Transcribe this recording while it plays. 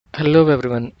Hello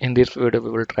everyone, in this video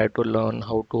we will try to learn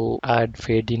how to add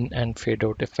fade in and fade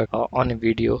out effect on a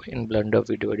video in Blender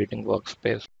video editing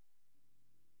workspace.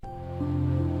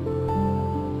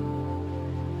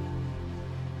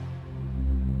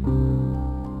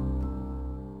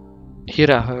 Here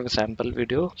I have a sample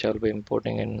video which I'll be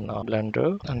importing in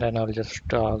Blender, and then I'll just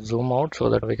zoom out so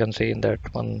that we can see in that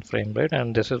one frame rate.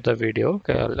 And this is the video.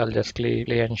 Okay, I'll just play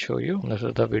and show you. This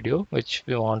is the video which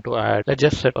we want to add. Let's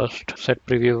just set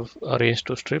preview range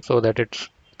to strip so that it's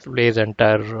plays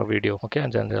entire video. Okay,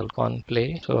 and then I'll go on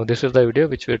play. So this is the video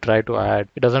which we try to add.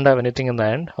 It doesn't have anything in the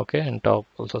end, okay, in top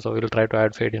also. So we'll try to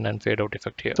add fade in and fade out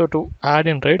effect here. So to add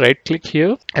in, right click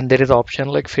here, and there is option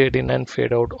like fade in and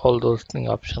fade out. All those thing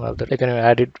option are there. You can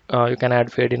add it, you can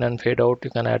add fade in and fade out.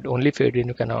 You can add only fade in,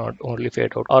 you can add only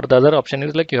fade out. Or the other option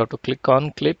is like you have to click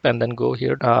on clip and then go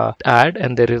here, add,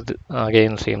 and there is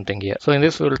again same thing here. So in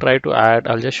this we'll try to add.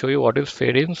 I'll just show you what is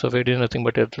fade in. So fade in is nothing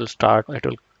but it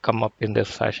will come up in this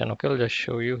fashion. Okay, I'll just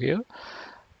show you here.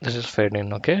 This is fade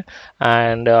in, okay,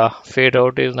 and fade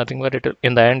out is nothing but it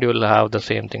in the end you will have the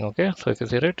same thing. Okay, so if you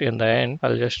see it in the end,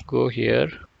 I'll just go here.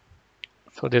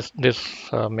 So this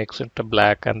makes it a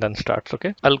black and then starts.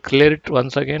 Okay, I'll clear it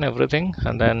once again everything,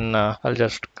 and then I'll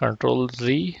just control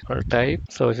Z or type.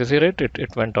 So if you see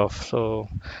it went off. So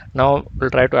now we'll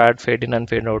try to add fade in and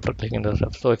fade out for clicking the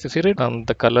stuff. So if you see it,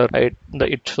 the color,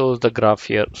 it shows the graph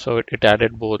here. So it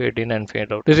added both fade in and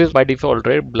fade out. This is by default,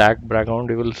 right? Black background,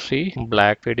 you will see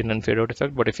black fade in and fade out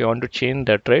effect. But if you want to change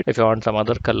that, right, if you want some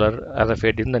other color as a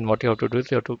fade in, then what you have to do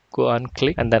is you have to go and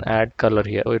click and then add color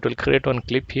here. So it will create one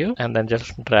clip here and then just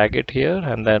drag it here,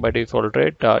 and then by default,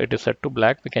 right, it is set to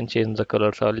black. We can change the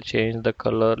color. So I'll change the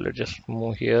color. Let's just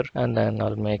move here, and then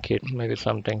I'll make it maybe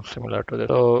something similar to this.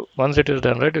 So once it is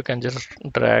done, right, you can just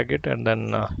drag it and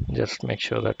then just make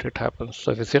sure that it happens.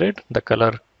 So if you see it, the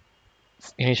color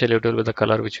initially it will be the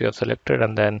color which we have selected,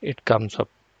 and then it comes up.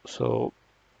 So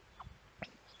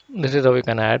this is how we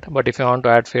can add. But if you want to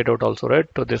add fade out also, right,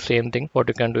 to the same thing, what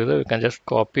you can do is you can just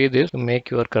copy this, make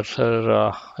your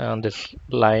cursor on this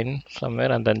line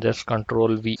somewhere, and then just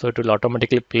control V, so it will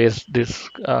automatically place this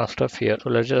stuff here. So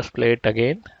let's just play it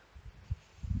again.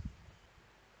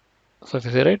 So if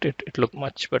you see, right, it look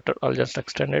much better. I'll just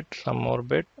extend it some more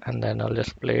bit, and then I'll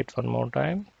just play it one more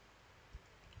time.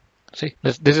 See,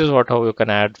 this is how you can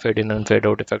add fade in and fade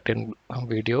out effect in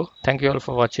video. Thank you all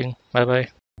for watching. Bye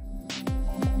bye.